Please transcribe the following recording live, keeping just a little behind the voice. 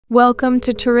Welcome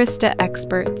to Tourista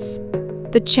Experts,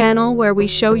 the channel where we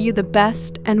show you the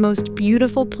best and most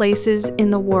beautiful places in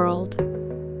the world.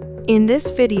 In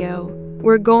this video,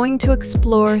 we're going to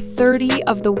explore 30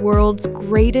 of the world's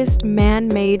greatest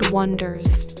man-made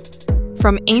wonders.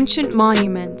 From ancient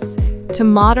monuments to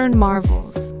modern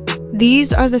marvels,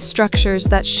 these are the structures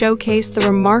that showcase the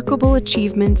remarkable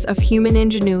achievements of human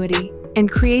ingenuity and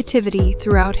creativity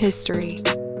throughout history.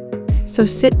 So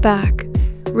sit back,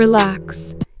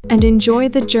 relax, and enjoy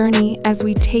the journey as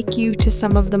we take you to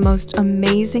some of the most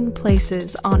amazing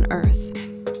places on Earth.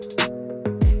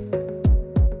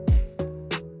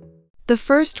 The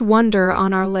first wonder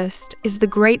on our list is the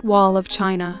Great Wall of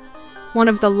China, one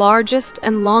of the largest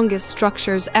and longest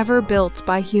structures ever built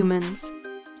by humans.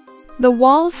 The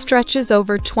wall stretches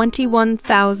over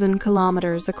 21,000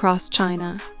 kilometers across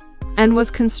China and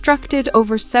was constructed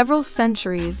over several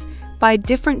centuries by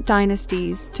different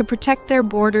dynasties to protect their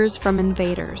borders from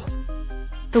invaders.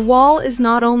 The wall is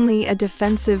not only a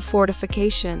defensive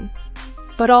fortification,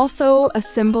 but also a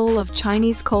symbol of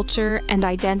Chinese culture and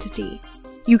identity.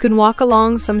 You can walk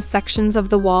along some sections of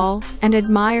the wall and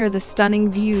admire the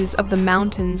stunning views of the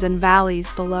mountains and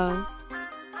valleys below.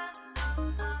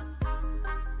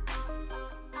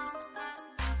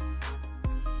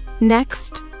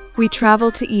 Next, we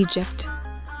travel to Egypt,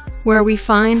 where we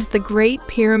find the Great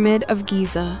Pyramid of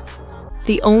Giza,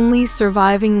 the only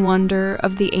surviving wonder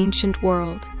of the ancient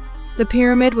world. The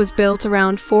pyramid was built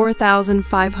around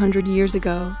 4,500 years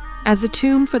ago as a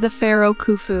tomb for the pharaoh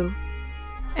Khufu,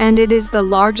 and it is the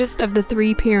largest of the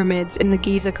three pyramids in the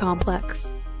Giza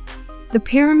complex. The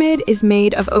pyramid is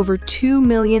made of over 2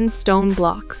 million stone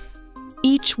blocks,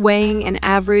 each weighing an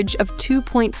average of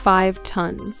 2.5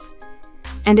 tons.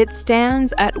 And it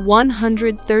stands at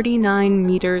 139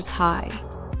 meters high.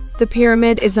 The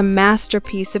pyramid is a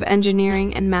masterpiece of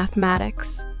engineering and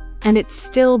mathematics, and it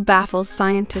still baffles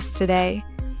scientists today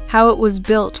how it was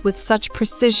built with such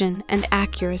precision and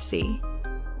accuracy.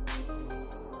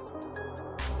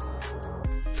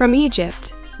 From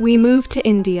Egypt, we move to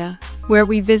India, where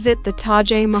we visit the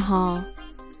Taj Mahal,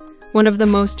 one of the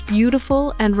most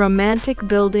beautiful and romantic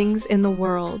buildings in the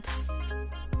world.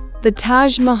 The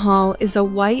Taj Mahal is a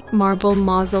white marble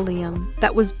mausoleum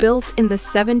that was built in the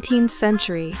 17th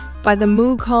century by the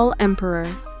Mughal Emperor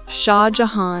Shah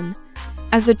Jahan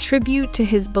as a tribute to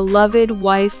his beloved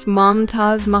wife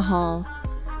Mumtaz Mahal,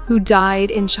 who died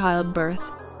in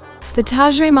childbirth. The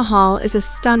Taj Mahal is a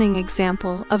stunning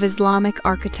example of Islamic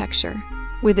architecture,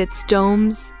 with its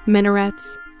domes,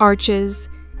 minarets, arches,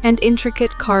 and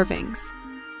intricate carvings.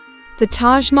 The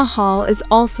Taj Mahal is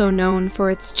also known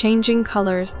for its changing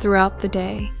colors throughout the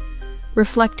day,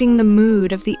 reflecting the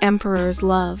mood of the emperor's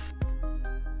love.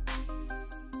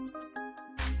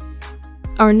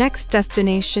 Our next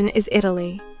destination is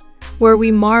Italy, where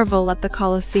we marvel at the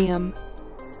Colosseum,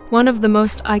 one of the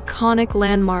most iconic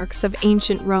landmarks of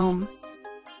ancient Rome.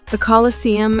 The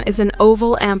Colosseum is an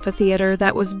oval amphitheater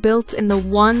that was built in the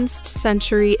 1st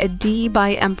century AD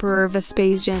by Emperor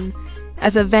Vespasian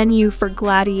as a venue for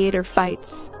gladiator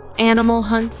fights, animal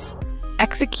hunts,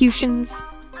 executions,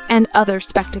 and other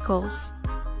spectacles.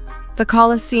 The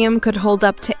Colosseum could hold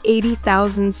up to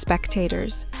 80,000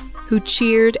 spectators, who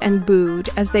cheered and booed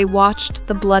as they watched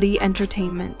the bloody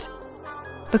entertainment.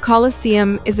 The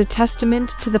Colosseum is a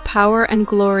testament to the power and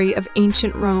glory of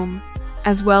ancient Rome,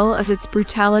 as well as its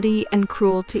brutality and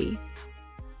cruelty.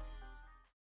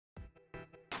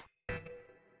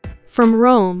 From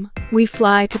Rome, we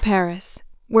fly to Paris,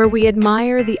 where we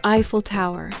admire the Eiffel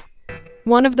Tower,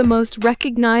 one of the most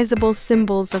recognizable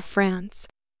symbols of France.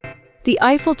 The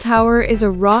Eiffel Tower is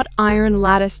a wrought iron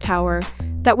lattice tower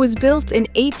that was built in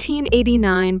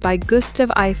 1889 by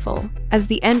Gustave Eiffel as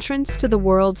the entrance to the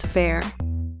World's Fair.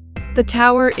 The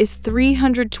tower is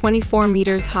 324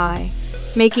 meters high,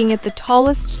 making it the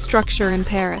tallest structure in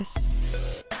Paris.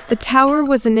 The tower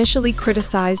was initially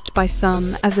criticized by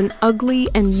some as an ugly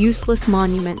and useless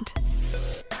monument,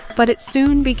 but it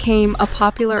soon became a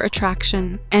popular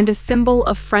attraction and a symbol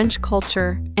of French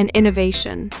culture and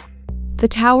innovation. The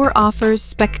tower offers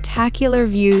spectacular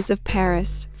views of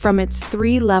Paris from its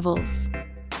 3 levels.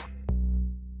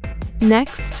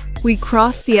 Next, we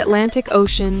cross the Atlantic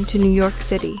Ocean to New York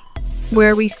City,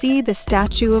 where we see the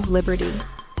Statue of Liberty,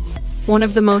 one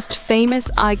of the most famous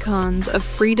icons of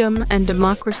freedom and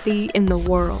democracy in the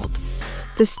world.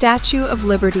 The Statue of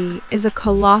Liberty is a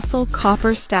colossal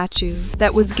copper statue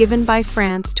that was given by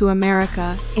France to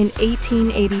America in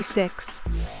 1886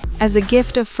 as a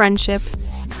gift of friendship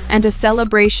and a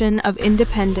celebration of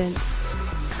independence.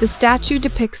 The statue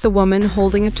depicts a woman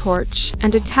holding a torch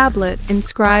and a tablet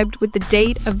inscribed with the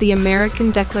date of the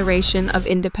American Declaration of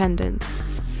Independence.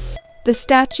 The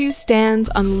statue stands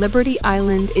on Liberty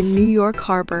Island in New York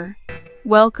Harbor,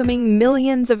 welcoming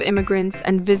millions of immigrants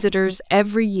and visitors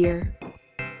every year.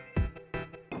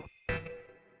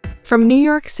 From New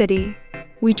York City,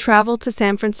 we travel to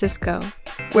San Francisco,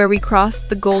 where we cross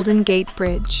the Golden Gate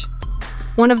Bridge,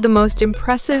 one of the most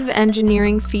impressive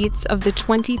engineering feats of the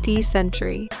 20th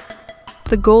century.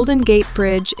 The Golden Gate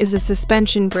Bridge is a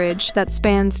suspension bridge that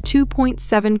spans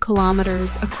 2.7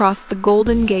 kilometers across the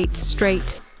Golden Gate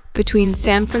Strait between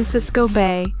San Francisco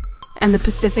Bay and the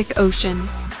Pacific Ocean.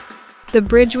 The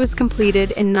bridge was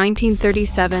completed in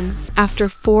 1937 after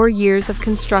 4 years of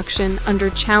construction under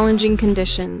challenging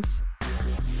conditions.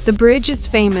 The bridge is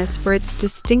famous for its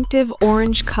distinctive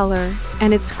orange color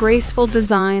and its graceful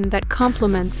design that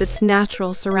complements its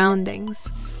natural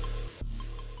surroundings.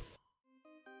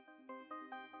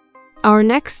 Our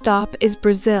next stop is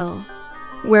Brazil,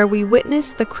 where we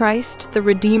witness the Christ the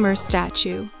Redeemer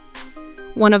statue,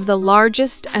 one of the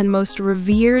largest and most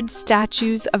revered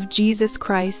statues of Jesus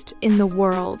Christ in the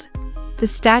world. The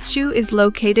statue is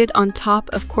located on top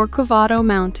of Corcovado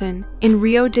Mountain in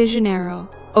Rio de Janeiro,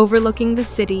 overlooking the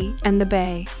city and the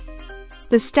bay.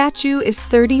 The statue is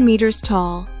 30 meters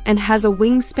tall and has a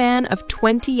wingspan of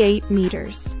 28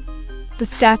 meters. The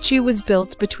statue was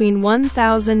built between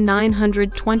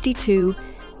 1922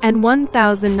 and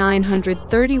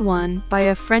 1931 by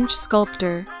a French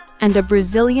sculptor and a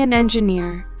Brazilian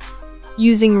engineer,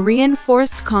 using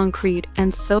reinforced concrete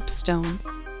and soapstone.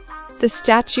 The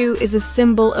statue is a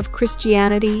symbol of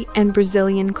Christianity and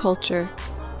Brazilian culture,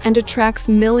 and attracts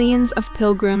millions of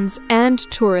pilgrims and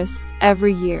tourists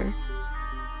every year.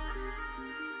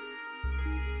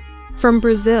 From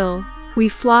Brazil, we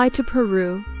fly to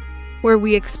Peru, where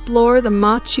we explore the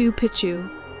Machu Picchu,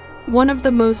 one of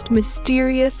the most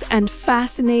mysterious and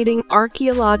fascinating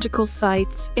archaeological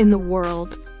sites in the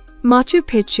world. Machu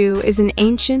Picchu is an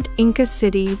ancient Inca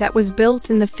city that was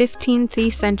built in the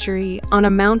 15th century on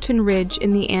a mountain ridge in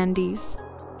the Andes.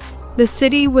 The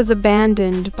city was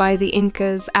abandoned by the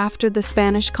Incas after the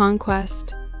Spanish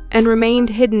conquest and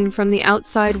remained hidden from the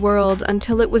outside world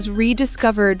until it was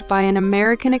rediscovered by an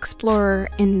American explorer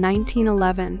in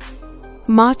 1911.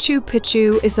 Machu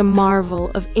Picchu is a marvel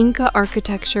of Inca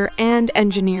architecture and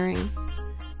engineering,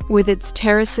 with its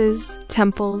terraces,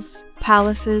 temples,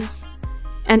 palaces,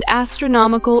 and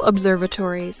astronomical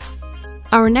observatories.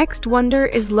 Our next wonder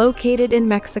is located in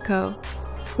Mexico,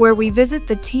 where we visit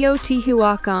the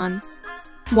Teotihuacan,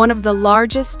 one of the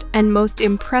largest and most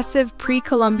impressive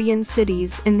pre-Columbian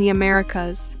cities in the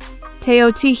Americas.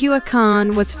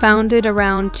 Teotihuacan was founded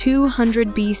around 200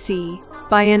 BC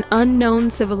by an unknown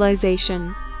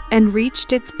civilization and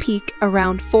reached its peak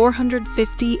around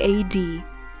 450 AD,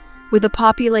 with a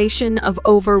population of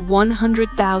over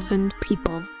 100,000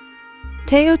 people.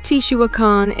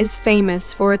 Teotihuacan is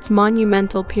famous for its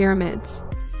monumental pyramids,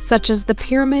 such as the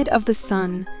Pyramid of the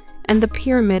Sun and the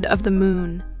Pyramid of the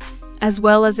Moon, as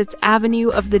well as its Avenue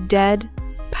of the Dead,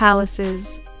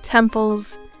 palaces,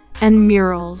 temples, and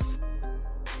murals.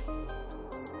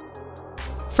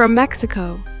 From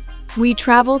Mexico, we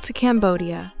travel to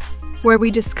Cambodia, where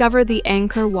we discover the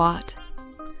Angkor Wat,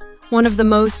 one of the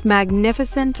most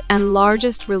magnificent and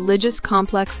largest religious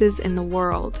complexes in the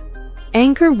world.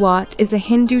 Angkor Wat is a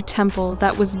Hindu temple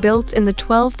that was built in the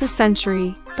 12th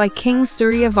century by King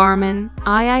Suryavarman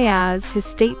I as his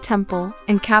state temple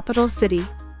and capital city.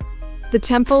 The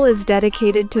temple is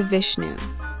dedicated to Vishnu,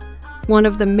 one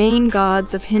of the main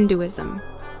gods of Hinduism,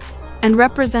 and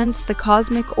represents the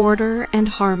cosmic order and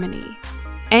harmony.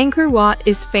 Angkor Wat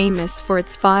is famous for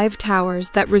its 5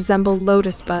 towers that resemble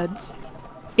lotus buds,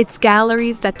 its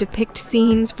galleries that depict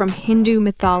scenes from Hindu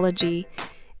mythology,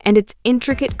 and its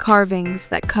intricate carvings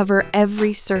that cover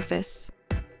every surface.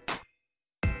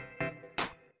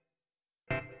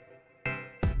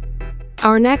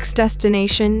 Our next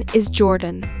destination is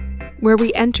Jordan, where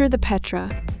we enter the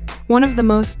Petra, one of the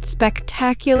most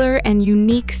spectacular and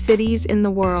unique cities in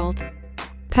the world.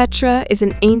 Petra is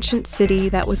an ancient city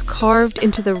that was carved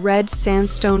into the red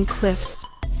sandstone cliffs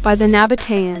by the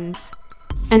Nabateans,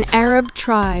 an Arab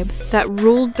tribe that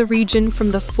ruled the region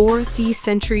from the 4th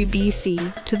century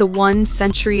BC to the 1st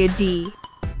century AD.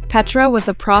 Petra was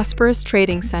a prosperous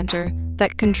trading center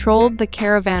that controlled the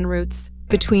caravan routes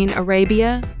between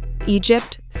Arabia,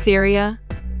 Egypt, Syria,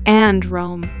 and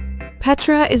Rome.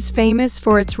 Petra is famous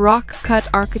for its rock-cut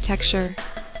architecture,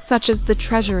 such as the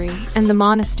treasury and the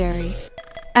monastery,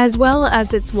 as well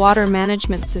as its water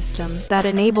management system that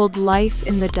enabled life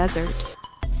in the desert.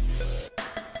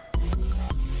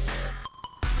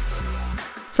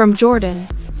 From Jordan,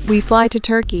 we fly to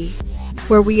Turkey,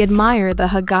 where we admire the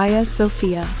Hagia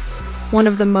Sophia, one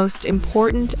of the most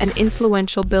important and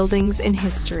influential buildings in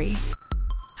history.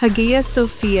 Hagia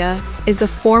Sophia is a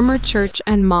former church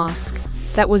and mosque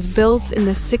that was built in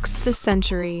the 6th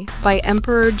century by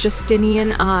Emperor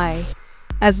Justinian I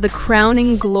as the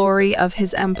crowning glory of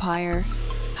his empire.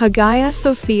 Hagia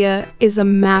Sophia is a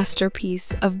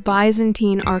masterpiece of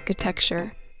Byzantine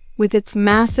architecture, with its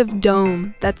massive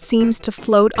dome that seems to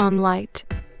float on light,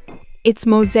 its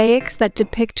mosaics that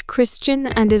depict Christian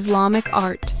and Islamic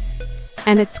art,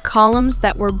 and its columns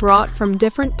that were brought from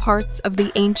different parts of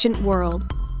the ancient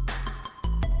world.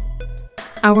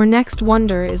 Our next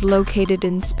wonder is located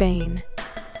in Spain,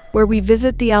 where we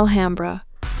visit the Alhambra,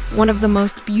 one of the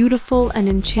most beautiful and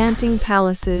enchanting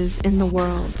palaces in the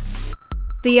world.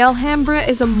 The Alhambra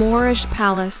is a Moorish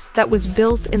palace that was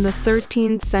built in the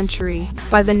 13th century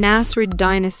by the Nasrid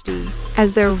dynasty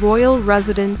as their royal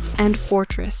residence and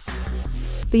fortress.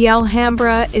 The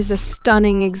Alhambra is a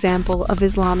stunning example of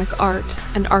Islamic art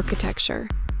and architecture,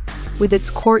 with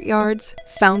its courtyards,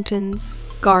 fountains,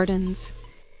 gardens,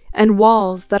 and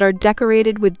walls that are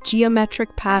decorated with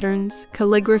geometric patterns,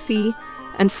 calligraphy,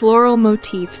 and floral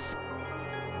motifs.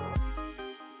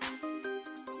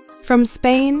 From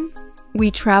Spain, we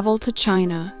travel to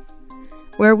China,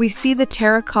 where we see the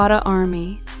Terracotta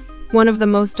Army, one of the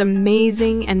most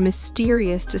amazing and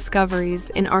mysterious discoveries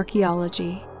in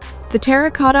archaeology. The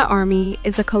Terracotta Army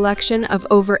is a collection of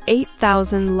over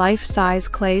 8,000 life-size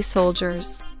clay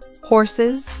soldiers,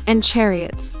 horses, and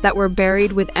chariots that were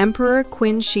buried with Emperor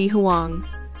Qin Shi Huang,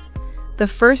 the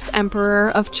first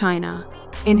emperor of China,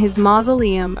 in his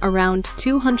mausoleum around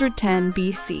 210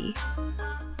 BC.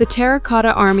 The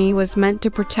Terracotta Army was meant to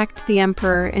protect the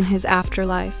emperor in his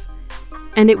afterlife,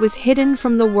 and it was hidden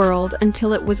from the world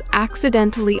until it was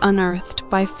accidentally unearthed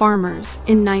by farmers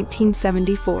in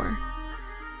 1974.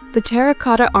 The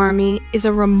Terracotta Army is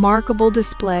a remarkable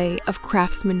display of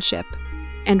craftsmanship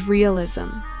and realism,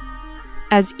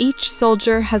 as each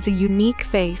soldier has a unique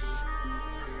face,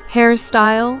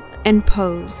 hairstyle, and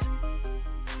pose.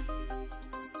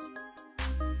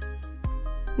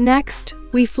 Next,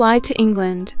 we fly to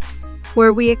England,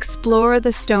 where we explore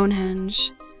the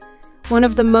Stonehenge, one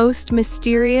of the most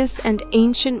mysterious and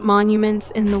ancient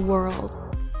monuments in the world.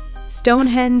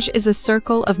 Stonehenge is a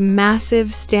circle of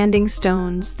massive standing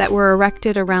stones that were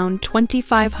erected around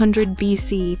 2500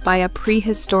 BC by a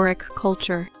prehistoric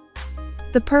culture.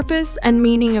 The purpose and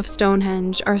meaning of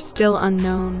Stonehenge are still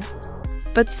unknown,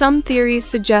 but some theories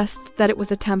suggest that it was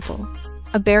a temple,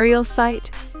 a burial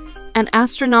site, an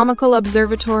astronomical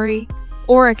observatory,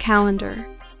 or a calendar.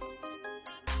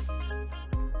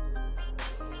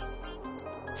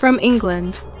 From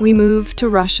England, we move to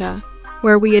Russia,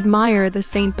 where we admire the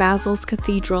St. Basil's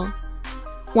Cathedral,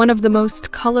 one of the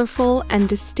most colorful and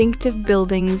distinctive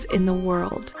buildings in the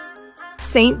world.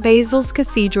 St. Basil's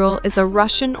Cathedral is a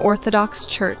Russian Orthodox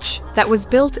church that was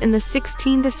built in the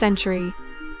 16th century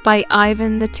by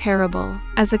Ivan the Terrible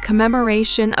as a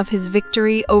commemoration of his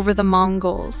victory over the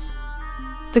Mongols.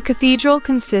 The cathedral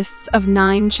consists of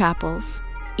 9 chapels,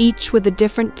 each with a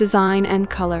different design and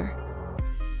color.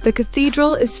 The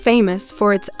cathedral is famous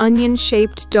for its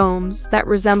onion-shaped domes that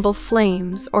resemble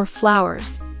flames or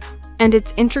flowers, and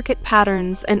its intricate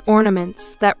patterns and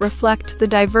ornaments that reflect the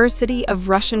diversity of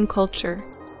Russian culture.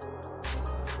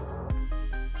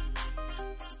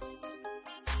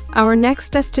 Our next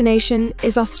destination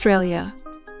is Australia,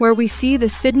 where we see the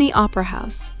Sydney Opera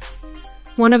House,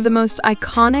 one of the most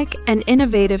iconic and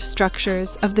innovative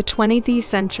structures of the 20th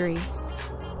century.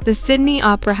 The Sydney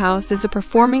Opera House is a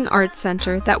performing arts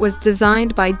centre that was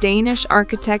designed by Danish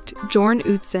architect Jorn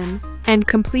Utzon and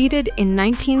completed in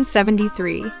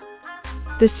 1973.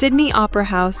 The Sydney Opera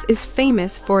House is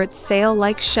famous for its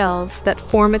sail-like shells that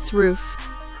form its roof,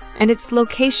 and its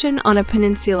location on a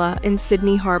peninsula in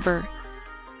Sydney Harbour.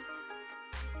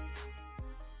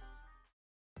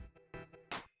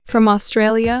 From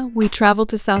Australia, we travel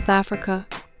to South Africa,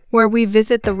 where we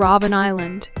visit the Robben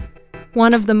Island,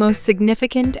 one of the most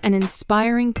significant and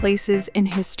inspiring places in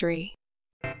history.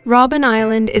 Robben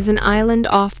Island is an island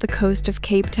off the coast of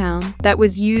Cape Town that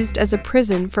was used as a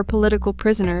prison for political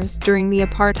prisoners during the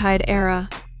apartheid era.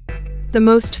 The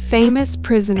most famous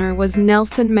prisoner was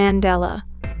Nelson Mandela,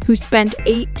 who spent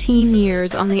 18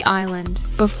 years on the island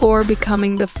before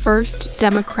becoming the first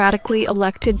democratically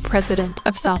elected president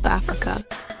of South Africa.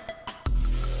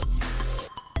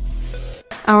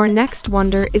 Our next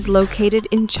wonder is located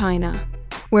in China,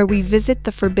 where we visit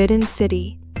the Forbidden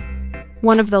City,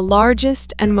 one of the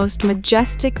largest and most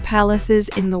majestic palaces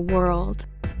in the world.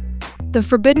 The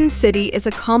Forbidden City is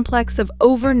a complex of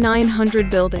over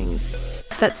 900 buildings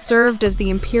that served as the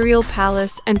imperial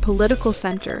palace and political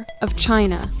center of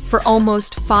China for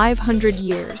almost 500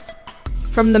 years,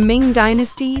 from the Ming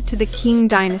Dynasty to the Qing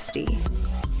Dynasty.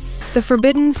 The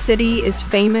Forbidden City is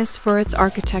famous for its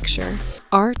architecture,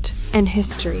 art, and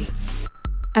history,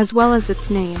 as well as its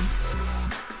name,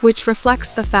 which reflects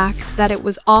the fact that it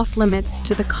was off-limits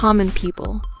to the common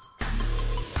people.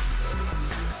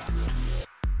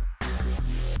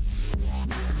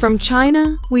 From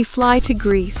China, we fly to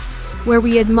Greece, where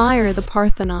we admire the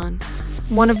Parthenon,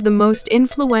 one of the most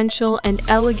influential and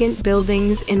elegant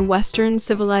buildings in Western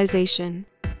civilization.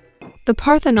 The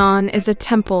Parthenon is a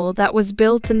temple that was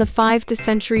built in the 5th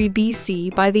century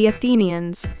BC by the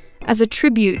Athenians as a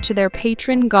tribute to their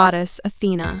patron goddess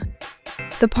Athena.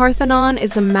 The Parthenon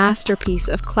is a masterpiece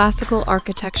of classical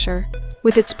architecture,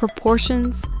 with its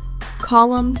proportions,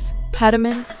 columns,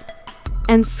 pediments,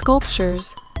 and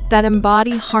sculptures that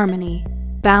embody harmony,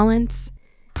 balance,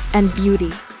 and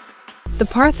beauty. The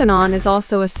Parthenon is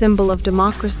also a symbol of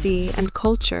democracy and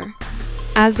culture,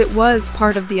 as it was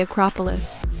part of the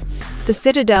Acropolis, the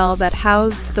citadel that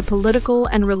housed the political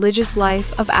and religious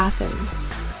life of Athens.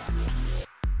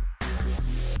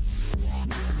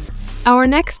 Our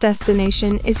next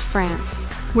destination is France,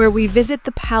 where we visit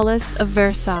the Palace of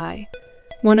Versailles,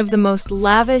 one of the most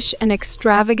lavish and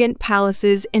extravagant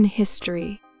palaces in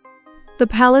history. The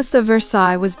Palace of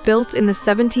Versailles was built in the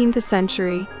 17th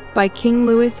century by King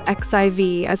Louis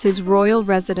XIV as his royal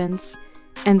residence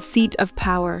and seat of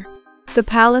power. The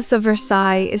Palace of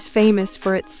Versailles is famous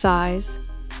for its size,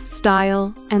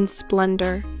 style, and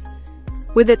splendor.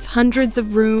 With its hundreds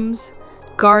of rooms,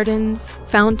 gardens,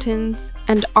 fountains,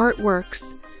 and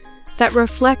artworks that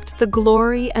reflect the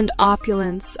glory and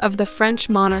opulence of the French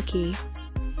monarchy.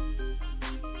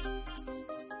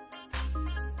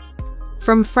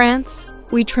 From France,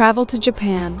 we travel to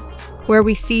Japan, where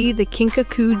we see the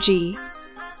Kinkaku-ji,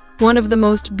 one of the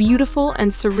most beautiful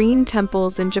and serene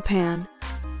temples in Japan.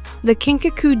 The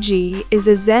Kinkaku-ji is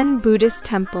a Zen Buddhist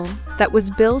temple that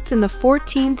was built in the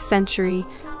 14th century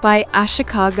by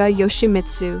Ashikaga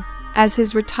Yoshimitsu as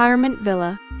his retirement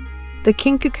villa. The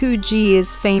Kinkaku-ji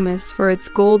is famous for its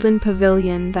golden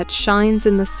pavilion that shines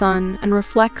in the sun and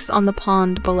reflects on the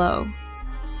pond below.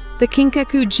 The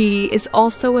Kinkaku-ji is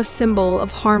also a symbol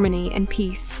of harmony and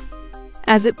peace,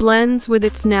 as it blends with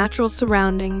its natural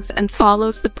surroundings and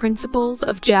follows the principles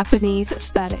of Japanese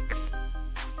aesthetics.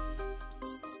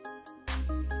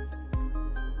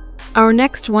 Our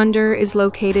next wonder is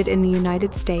located in the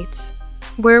United States,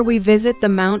 where we visit the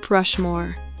Mount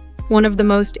Rushmore, one of the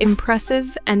most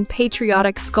impressive and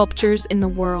patriotic sculptures in the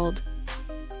world.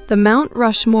 The Mount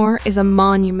Rushmore is a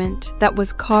monument that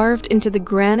was carved into the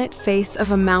granite face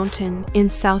of a mountain in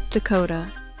South Dakota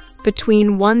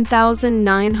between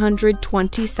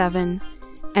 1927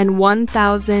 and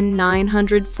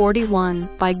 1941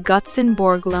 by Gutzon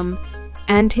Borglum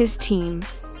and his team.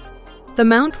 The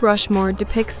Mount Rushmore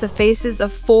depicts the faces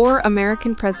of 4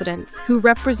 American presidents who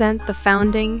represent the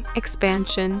founding,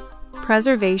 expansion,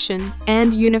 preservation,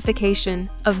 and unification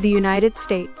of the United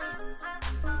States.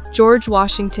 George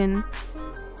Washington,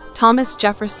 Thomas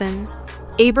Jefferson,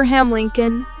 Abraham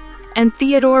Lincoln, and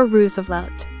Theodore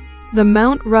Roosevelt. The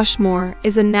Mount Rushmore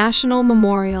is a national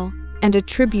memorial and a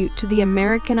tribute to the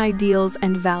American ideals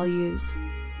and values.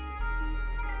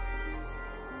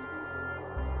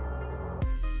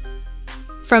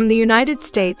 From the United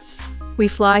States, we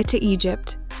fly to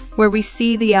Egypt, where we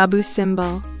see the Abu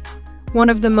Simbel, one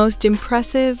of the most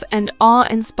impressive and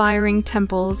awe-inspiring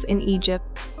temples in Egypt.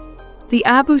 The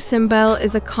Abu Simbel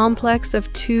is a complex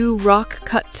of 2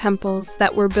 rock-cut temples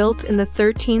that were built in the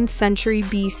 13th century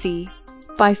BC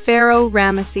by Pharaoh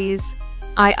Ramesses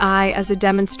II as a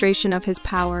demonstration of his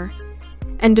power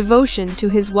and devotion to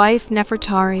his wife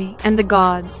Nefertari and the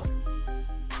gods.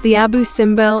 The Abu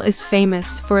Simbel is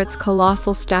famous for its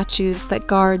colossal statues that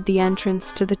guard the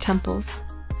entrance to the temples,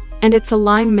 and its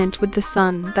alignment with the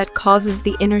sun that causes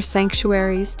the inner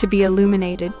sanctuaries to be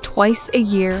illuminated twice a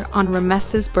year on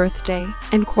Ramesses' birthday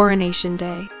and coronation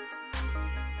day.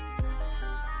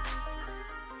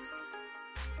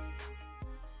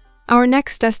 Our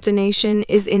next destination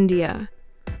is India,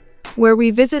 where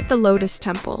we visit the Lotus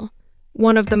Temple,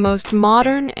 one of the most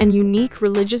modern and unique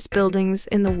religious buildings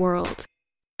in the world.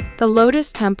 The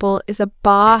Lotus Temple is a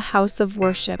Baha'i house of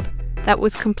worship that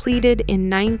was completed in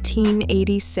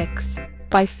 1986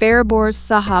 by Fariborz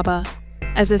Sahaba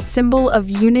as a symbol of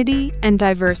unity and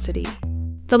diversity.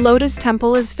 The Lotus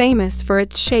Temple is famous for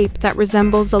its shape that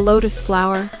resembles a lotus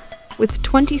flower, with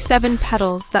 27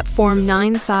 petals that form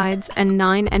 9 sides and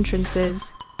 9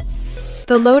 entrances.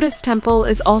 The Lotus Temple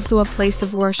is also a place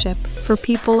of worship for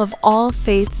people of all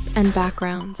faiths and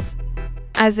backgrounds.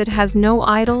 as it has no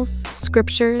idols,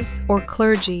 scriptures, or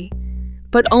clergy,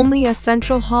 but only a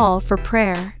central hall for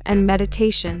prayer and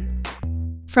meditation.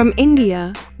 From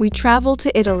India, we travel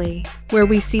to Italy, where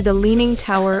we see the Leaning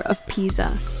Tower of Pisa,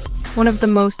 one of the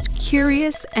most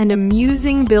curious and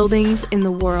amusing buildings in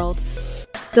the world.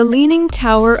 The Leaning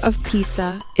Tower of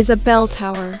Pisa is a bell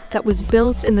tower that was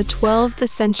built in the 12th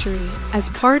century as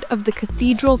part of the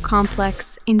cathedral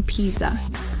complex in Pisa.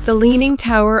 The Leaning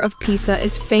Tower of Pisa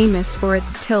is famous for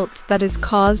its tilt that is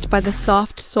caused by the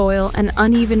soft soil and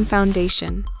uneven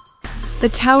foundation. The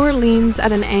tower leans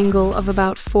at an angle of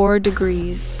about 4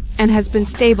 degrees and has been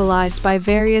stabilized by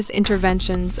various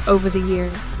interventions over the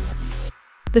years.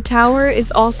 The tower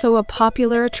is also a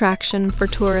popular attraction for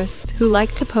tourists who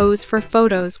like to pose for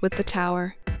photos with the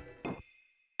tower.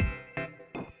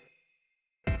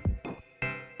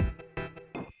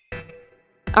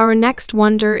 Our next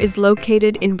wonder is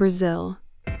located in Brazil,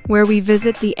 where we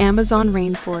visit the Amazon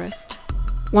rainforest,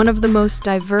 one of the most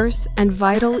diverse and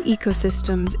vital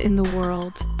ecosystems in the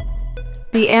world.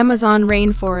 The Amazon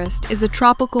rainforest is a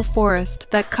tropical forest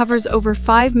that covers over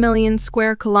 5 million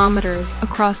square kilometers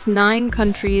across 9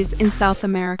 countries in South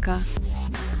America.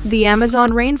 The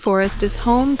Amazon rainforest is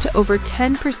home to over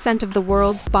 10% of the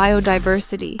world's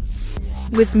biodiversity,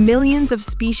 with millions of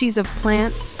species of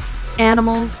plants,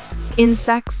 animals,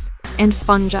 insects, and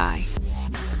fungi.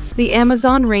 The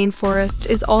Amazon rainforest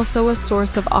is also a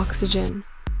source of oxygen,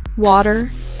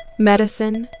 water,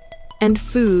 medicine, and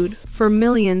food for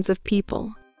millions of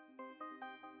people.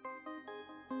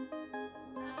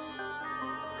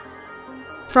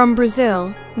 From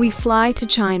Brazil, we fly to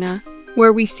China,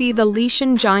 where we see the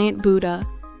Leshan giant Buddha,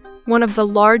 one of the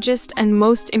largest and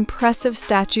most impressive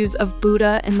statues of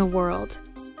Buddha in the world.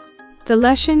 The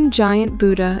Leshan giant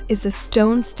Buddha is a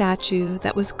stone statue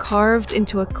that was carved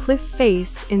into a cliff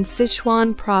face in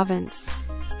Sichuan province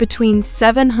between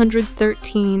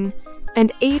 713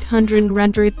 and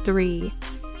 803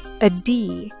 AD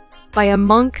by a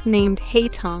monk named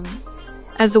Haitong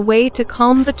as a way to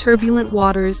calm the turbulent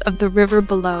waters of the river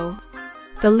below.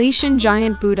 The Leshan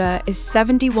giant Buddha is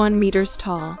 71 meters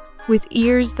tall, with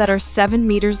ears that are 7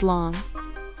 meters long,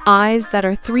 eyes that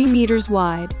are 3 meters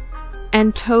wide,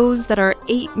 and toes that are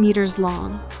 8 meters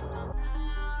long.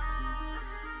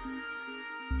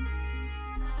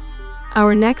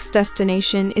 Our next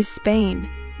destination is Spain,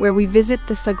 where we visit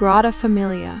the Sagrada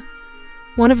Familia,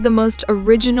 one of the most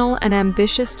original and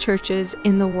ambitious churches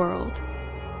in the world.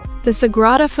 The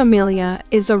Sagrada Familia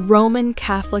is a Roman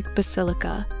Catholic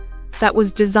basilica that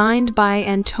was designed by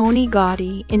Antoni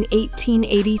Gaudí in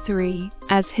 1883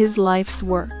 as his life's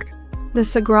work. The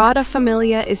Sagrada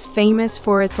Familia is famous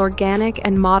for its organic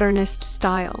and modernist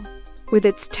style, with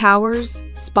its towers,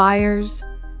 spires,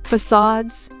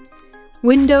 facades,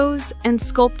 windows, and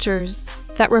sculptures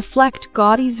that reflect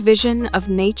Gaudí's vision of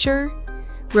nature,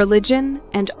 religion,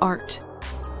 and art.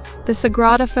 The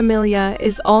Sagrada Familia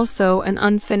is also an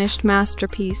unfinished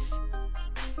masterpiece,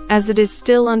 as it is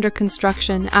still under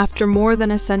construction after more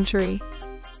than a century.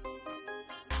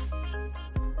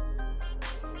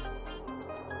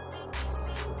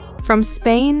 From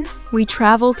Spain, we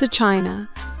travel to China,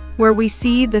 where we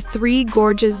see the Three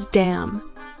Gorges Dam,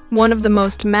 one of the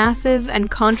most massive and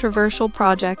controversial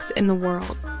projects in the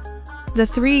world. The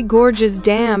Three Gorges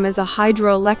Dam is a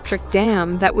hydroelectric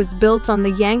dam that was built on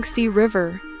the Yangtze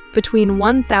River between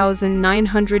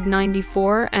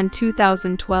 1994 and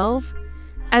 2012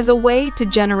 as a way to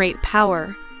generate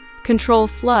power, control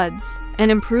floods, and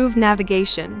improve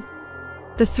navigation.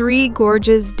 The Three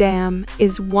Gorges Dam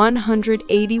is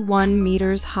 181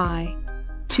 meters high,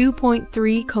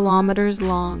 2.3 kilometers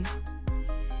long,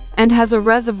 and has a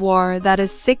reservoir that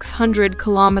is 600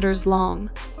 kilometers long.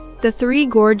 The Three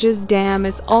Gorges Dam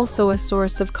is also a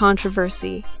source of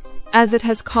controversy, as it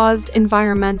has caused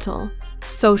environmental,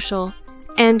 social,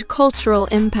 and cultural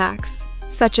impacts,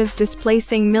 such as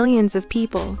displacing millions of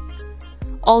people,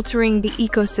 altering the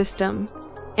ecosystem,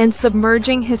 and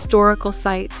submerging historical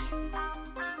sites.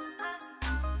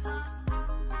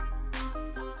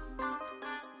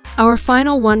 Our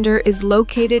final wonder is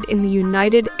located in the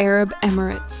United Arab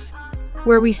Emirates,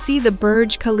 where we see the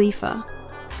Burj Khalifa,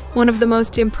 one of the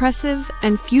most impressive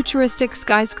and futuristic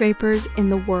skyscrapers in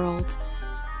the world.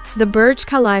 The Burj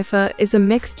Khalifa is a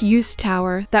mixed-use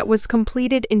tower that was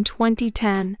completed in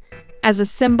 2010 as a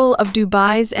symbol of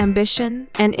Dubai's ambition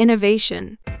and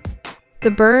innovation.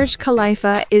 The Burj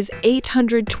Khalifa is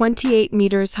 828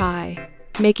 meters high,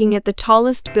 making it the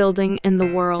tallest building in the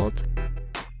world.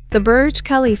 The Burj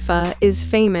Khalifa is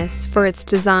famous for its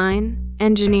design,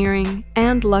 engineering,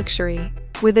 and luxury,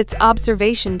 with its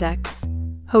observation decks,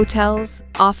 hotels,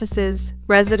 offices,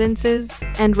 residences,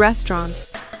 and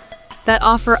restaurants that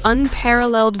offer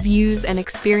unparalleled views and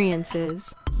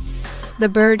experiences. The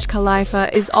Burj Khalifa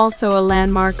is also a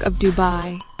landmark of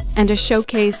Dubai and a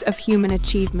showcase of human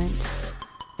achievement.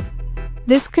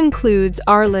 This concludes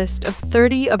our list of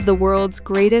 30 of the world's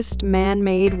greatest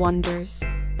man-made wonders.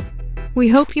 We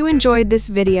hope you enjoyed this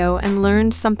video and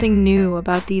learned something new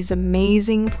about these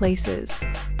amazing places.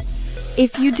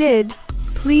 If you did,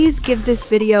 please give this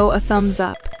video a thumbs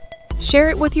up, share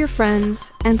it with your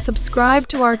friends, and subscribe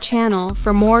to our channel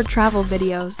for more travel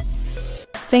videos.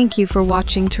 Thank you for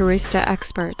watching Tourista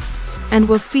Experts, and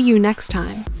we'll see you next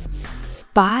time.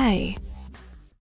 Bye!